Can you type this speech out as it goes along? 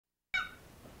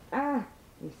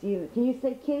You see, can you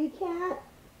say kitty cat?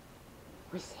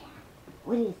 What's that?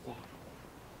 What is that?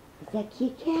 Is that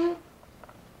kitty cat?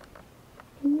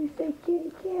 Can you say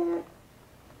kitty cat?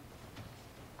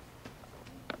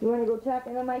 You want to go talk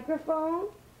in the microphone?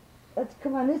 Let's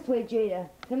come on this way, Jada.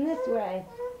 Come this way.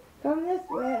 Come this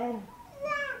way.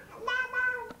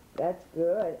 That's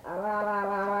good.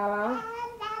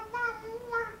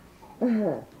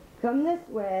 Come this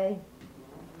way.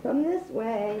 Come this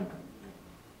way.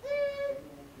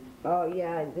 Oh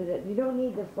yeah, you don't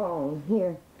need the phone.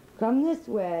 Here, come this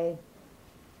way.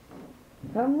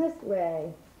 Come this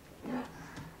way.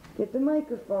 Get the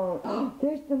microphone. Oh,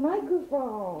 there's the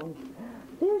microphone.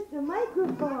 There's the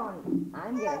microphone.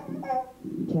 I'm gonna...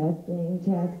 Testing,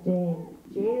 testing.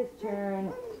 Jada's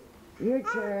turn. Your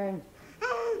turn.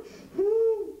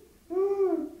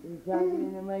 You're talking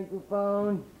in the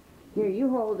microphone. Here, you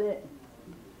hold it.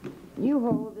 You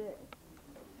hold it.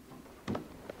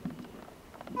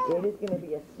 Jada's gonna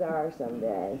be a star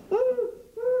someday.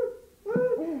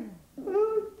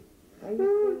 Are you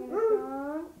singing a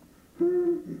song?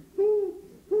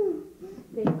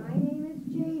 Say, my name is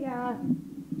Jada.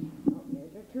 Oh,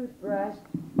 here's her toothbrush.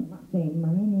 Say,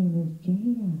 my name is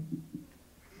Jada.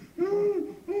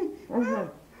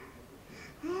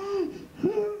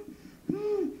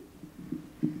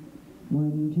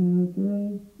 One, two,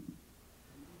 three.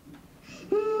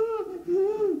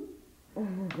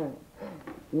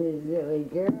 You silly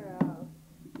girl.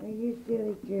 Are you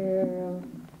silly girl?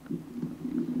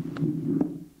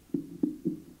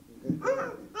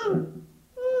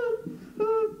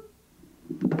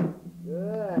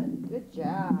 Good. Good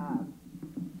job.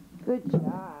 Good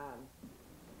job.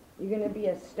 You're gonna be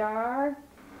a star?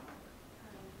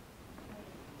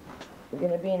 You're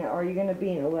gonna be or you're gonna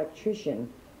be an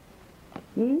electrician?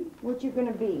 What you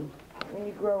gonna be when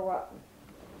you grow up?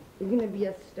 You're gonna be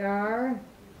a star?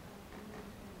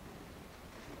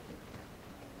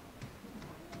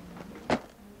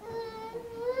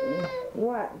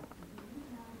 What?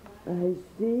 I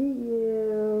see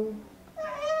you.